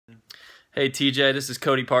Hey TJ, this is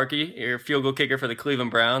Cody Parkey, your field goal kicker for the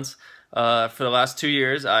Cleveland Browns. For the last 2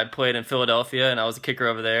 years, I played in Philadelphia, and I was a kicker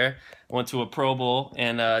over there. I went to a Pro Bowl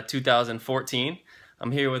in 2014.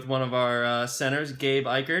 I'm here with one of our centers, Gabe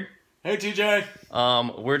Eichert. Hey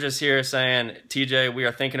TJ. We're just here saying, TJ, we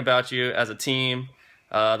are thinking about you as a team,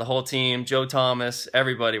 the whole team, Joe Thomas,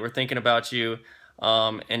 everybody. We're thinking about you,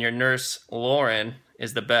 and your nurse, Lauren,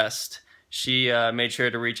 is the best. She made sure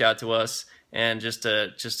to reach out to us and just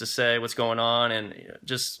to say what's going on, and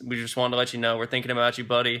we just wanted to let you know we're thinking about you,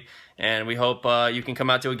 buddy, and we hope you can come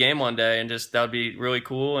out to a game one day, and that would be really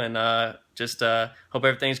cool, and hope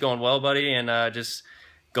everything's going well, buddy, and just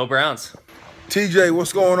go Browns. TJ,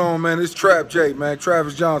 what's going on, man? It's Trap J, man.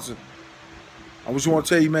 Travis Johnson. I just want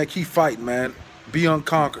to tell you, man, keep fighting, man. Be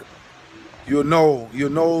unconquered. You'll know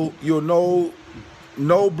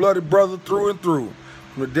blooded brother through and through.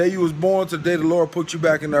 From the day you was born to the day the Lord put you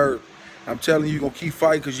back in the earth. I'm telling you, you're going to keep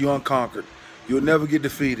fighting because you're unconquered. You'll never get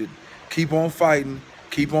defeated. Keep on fighting.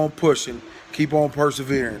 Keep on pushing. Keep on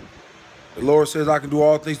persevering. The Lord says, I can do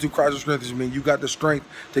all things through Christ who strengthens me. You got the strength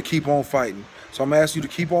to keep on fighting. So I'm asking you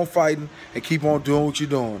to keep on fighting and keep on doing what you're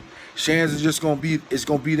doing. Shands is just going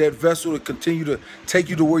to be that vessel to continue to take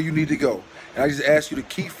you to where you need to go. And I just ask you to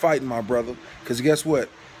keep fighting, my brother, because guess what?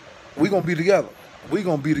 We're going to be together. We're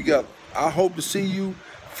going to be together. I hope to see you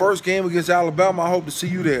first game against Alabama. I hope to see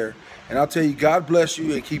you there. And I'll tell you, God bless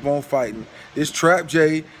you and keep on fighting. It's Trap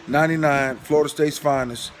J 99, Florida State's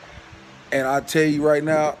finest. And I tell you right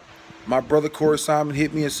now, my brother Corey Simon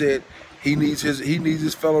hit me and said he needs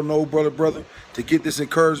his fellow no brother to get this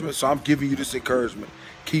encouragement. So I'm giving you this encouragement.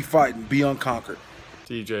 Keep fighting. Be unconquered.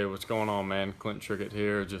 TJ, what's going on, man? Clint Trickett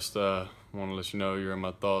here. Just want to let you know you're in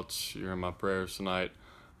my thoughts. You're in my prayers tonight.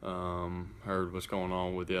 Heard what's going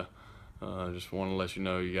on with you. Just want to let you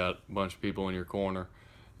know you got a bunch of people in your corner.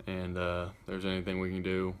 And if there's anything we can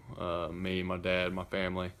do, me, my dad, my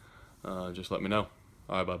family, just let me know.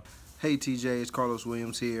 All right, bud. Hey TJ, it's Karlos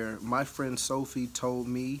Williams here. My friend Sophie told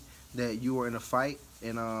me that you were in a fight,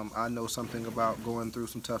 and I know something about going through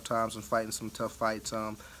some tough times and fighting some tough fights.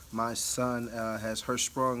 My son has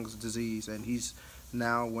Hirschsprung's disease, and he's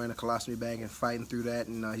now wearing a colostomy bag and fighting through that,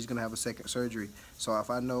 and he's going to have a second surgery. So if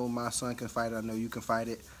I know my son can fight it, I know you can fight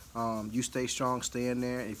it. You stay strong, stay in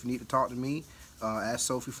there. If you need to talk to me, ask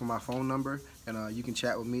Sophie for my phone number, and you can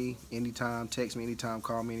chat with me anytime, text me anytime,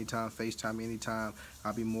 call me anytime, FaceTime me anytime.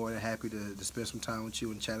 I'll be more than happy to spend some time with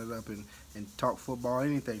you and chat it up and talk football,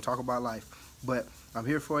 anything, talk about life. But I'm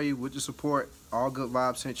here for you with your support. All good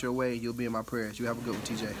vibes sent your way. You'll be in my prayers. You have a good one,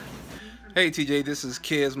 TJ. Hey TJ, this is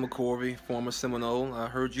Kez McCorvey, former Seminole. I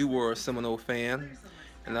heard you were a Seminole fan,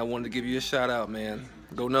 and I wanted to give you a shout out, man.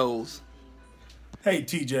 Go Noles. Hey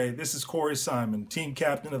TJ, this is Corey Simon, team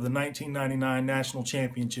captain of the 1999 National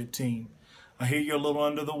Championship team. I hear you're a little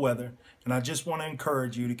under the weather, and I just want to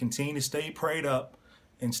encourage you to continue to stay prayed up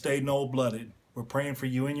and stay Nole-blooded. We're praying for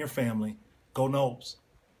you and your family. Go Noles.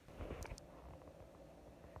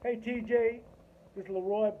 Hey TJ, this is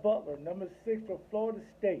Leroy Butler, number 6 for Florida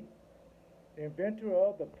State, the inventor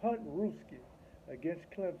of the punt rooski against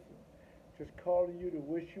Clemson. Just calling you to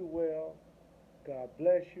wish you well. God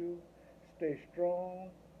bless you. Stay strong,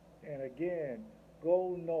 and again,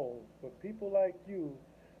 go Noles. But people like you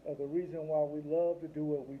are the reason why we love to do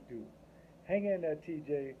what we do. Hang in there,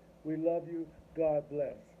 TJ. We love you. God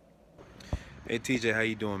bless. Hey TJ, how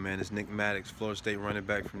you doing, man? It's Nick Maddox, Florida State running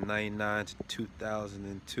back from '99 to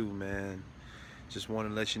 2002, man. Just want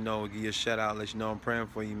to let you know, give you a shout out, let you know I'm praying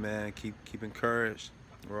for you, man. Keep encouraged.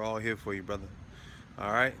 We're all here for you, brother.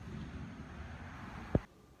 All right.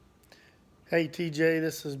 Hey TJ,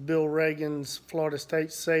 this is Bill Reagan's Florida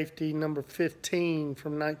State safety, number 15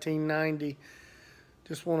 from 1990.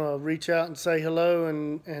 Just want to reach out and say hello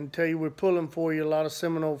and tell you we're pulling for you. A lot of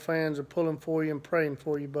Seminole fans are pulling for you and praying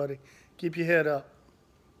for you, buddy. Keep your head up.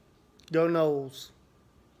 Go Noles.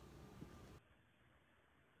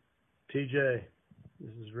 TJ,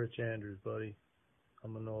 this is Rich Andrews, buddy.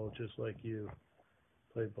 I'm a Nole just like you.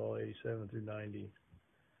 Played ball 87 through 90.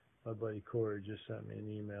 My buddy Corey just sent me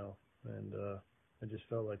an email. And I just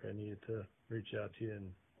felt like I needed to reach out to you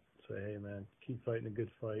and say, hey, man, keep fighting a good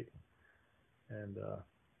fight. And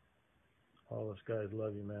all us guys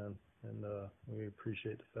love you, man. And we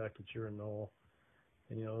appreciate the fact that you're a Nole.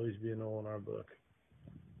 And you'll always be a Nole in our book.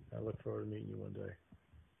 I look forward to meeting you one day.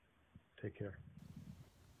 Take care.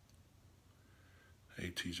 Hey,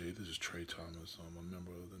 TJ, this is Trey Thomas. I'm a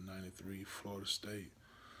member of the 93 Florida State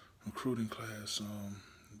recruiting class.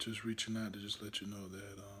 Just reaching out to just let you know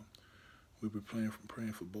that we'll be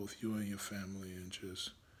praying for both you and your family, and just,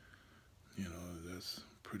 you know, that's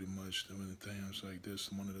pretty much when things like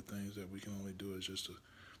this, one of the things that we can only do is just to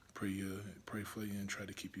pray for you and try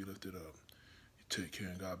to keep you lifted up. You take care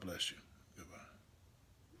and God bless you. Goodbye.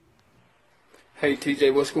 Hey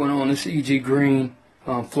TJ, what's going on? This is E.G. Green,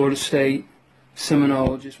 Florida State,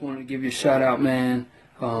 Seminole. Just wanted to give you a shout out, man.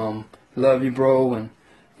 Love you, bro, and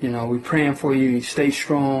we're praying for you. You stay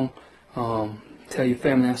strong. Tell your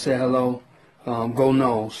family I say hello. Go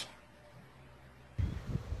Noles.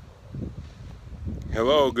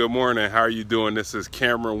 Hello, good morning. How are you doing? This is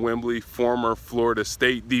Cameron Wembley, former Florida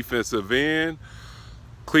State defensive end,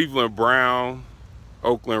 Cleveland Brown,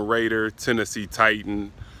 Oakland Raider, Tennessee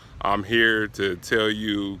Titan. I'm here to tell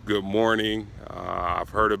you good morning.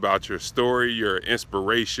 I've heard about your story, your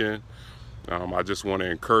inspiration. I just want to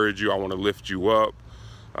encourage you. I want to lift you up.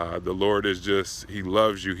 The Lord is He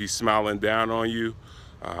loves you. He's smiling down on you.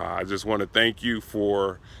 I just want to thank you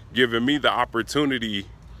for giving me the opportunity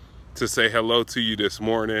to say hello to you this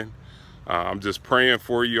morning. I'm just praying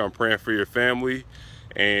for you. I'm praying for your family,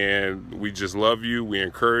 and we just love you. We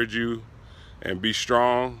encourage you, and be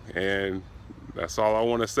strong. And that's all I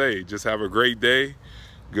want to say. Just have a great day.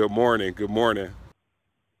 Good morning. Good morning.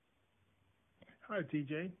 Hi,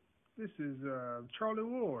 TJ. This is Charlie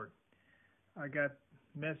Ward. I got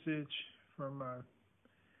a message from my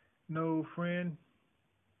no friend,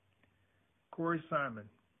 Corey Simon.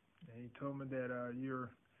 And he told me that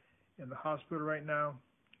you're in the hospital right now,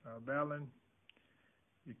 battling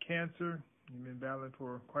your cancer. You've been battling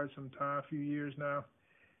for quite some time, a few years now.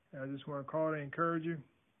 And I just want to call to encourage you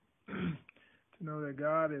to know that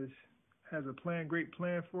God has a plan, great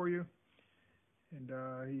plan for you, and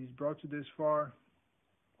He's brought you this far.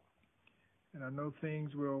 And I know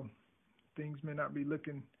things may not be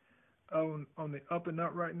looking on the up and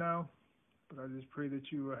up right now, but I just pray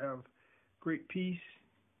that you will have great peace.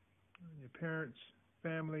 Your parents,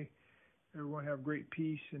 family, everyone have great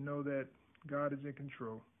peace and know that God is in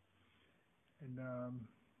control. And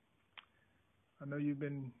I know you've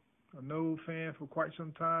been a No fan for quite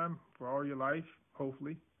some time, for all your life,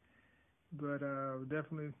 hopefully. But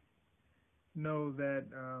definitely know that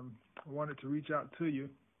I wanted to reach out to you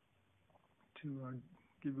to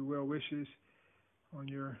give you well wishes on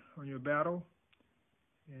your battle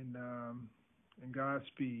and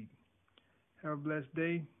Godspeed. Have a blessed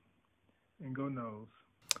day and go Noles.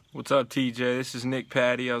 What's up, TJ? This is Nick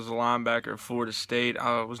Patty. I was a linebacker at Florida State.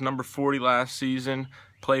 I was number 40 last season,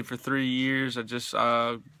 played for 3 years. I just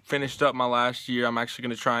finished up my last year. I'm actually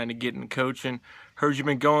going to try and get into coaching. Heard you've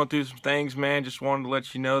been going through some things, man. Just wanted to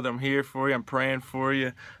let you know that I'm here for you. I'm praying for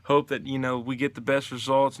you. Hope that, we get the best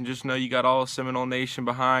results, and just know you got all of Seminole Nation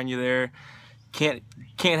behind you there. Can't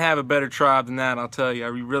have a better tribe than that, I'll tell you. I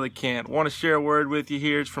really can't. Want to share a word with you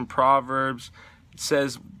here. It's from Proverbs. It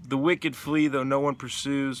says, "The wicked flee though no one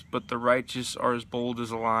pursues, but the righteous are as bold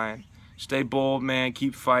as a lion." Stay bold, man.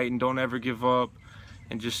 Keep fighting. Don't ever give up.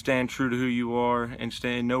 And just stand true to who you are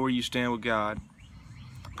and know where you stand with God.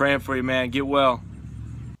 Praying for you, man. Get well.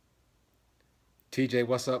 TJ,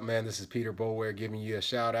 what's up, man? This is Peter Boulware giving you a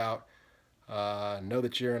shout out. Know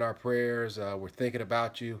that you're in our prayers. We're thinking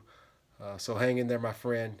about you. So hang in there, my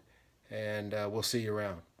friend, and we'll see you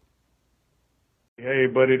around. Hey,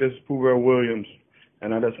 buddy, this is Boulware Williams,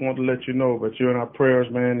 and I just want to let you know that you're in our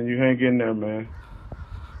prayers, man, and you hang in there, man.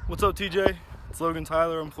 What's up, TJ? It's Logan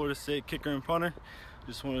Tyler. I'm Florida State kicker and punter.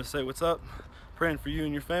 Just wanted to say what's up. Praying for you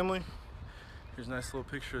and your family. Here's a nice little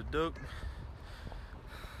picture of Dope.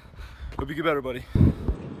 Hope you get better, buddy.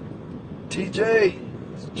 TJ,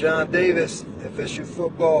 it's John Davis, FSU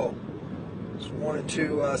football. Just wanted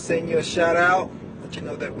to send you a shout out, let you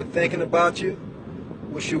know that we're thinking about you,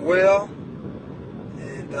 wish you well,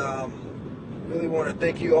 and really want to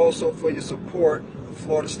thank you also for your support of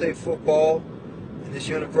Florida State football and this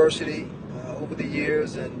university over the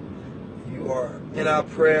years, and you are in our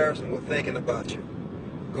prayers and we're thinking about you.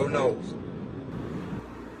 Go Noles.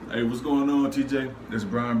 Hey, what's going on, TJ? This is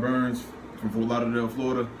Brian Burns from Fort Lauderdale,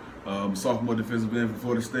 Florida. Sophomore defensive end for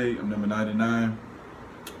Florida State. I'm number 99.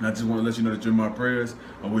 And I just want to let you know that you're in my prayers.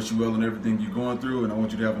 I wish you well in everything you're going through, and I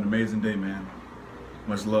want you to have an amazing day, man.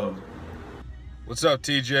 Much love. What's up,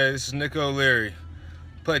 TJ? This is Nick O'Leary.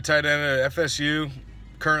 Played tight end at FSU,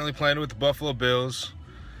 currently playing with the Buffalo Bills.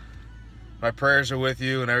 My prayers are with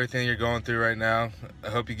you and everything you're going through right now. I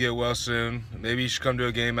hope you get well soon. Maybe you should come to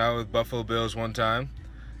a game out with Buffalo Bills one time.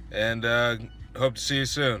 And hope to see you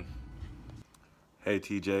soon. Hey,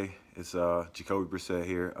 TJ. It's Jacoby Brissett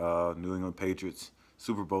here, New England Patriots,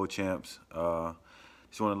 Super Bowl champs.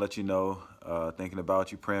 Just want to let you know, thinking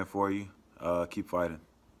about you, praying for you. Keep fighting.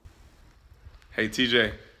 Hey,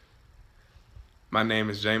 TJ. My name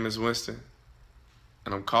is Jameis Winston,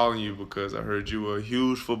 and I'm calling you because I heard you were a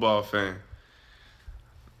huge football fan.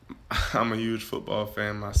 I'm a huge football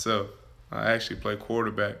fan myself. I actually play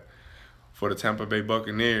quarterback for the Tampa Bay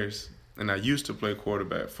Buccaneers, and I used to play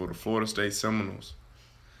quarterback for the Florida State Seminoles.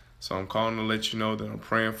 So I'm calling to let you know that I'm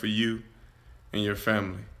praying for you and your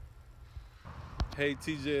family. Hey,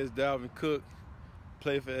 TJ, it's Dalvin Cook.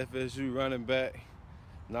 Play for FSU, running back.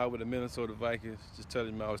 Now with the Minnesota Vikings. Just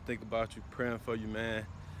telling you, I was thinking about you, praying for you, man.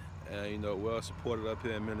 And, you know, well supported up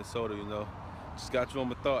here in Minnesota, you know. Just got you on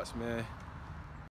my thoughts, man.